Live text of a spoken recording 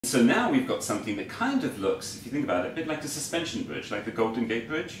So now we've got something that kind of looks, if you think about it, a bit like the suspension bridge, like the Golden Gate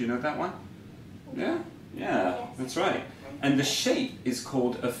Bridge. You know that one? Yeah? Yeah, that's right. And the shape is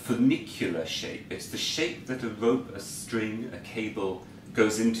called a funicular shape. It's the shape that a rope, a string, a cable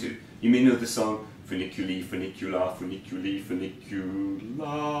goes into. You may know the song Funiculi, Funicula, Funiculi, Funicula.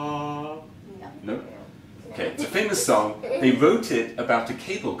 No? Okay, it's a famous song. They wrote it about a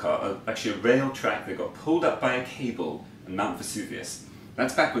cable car, actually a rail track that got pulled up by a cable on Mount Vesuvius.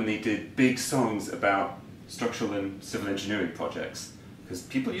 That's back when they did big songs about structural and civil engineering projects, because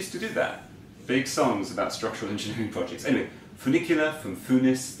people used to do that. Big songs about structural engineering projects. Anyway, funicular from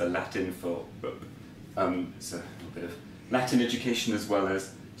funis, the Latin for rope. It's a little bit of Latin education as well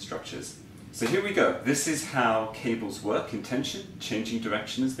as structures. So here we go. This is how cables work in tension, changing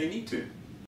direction as they need to.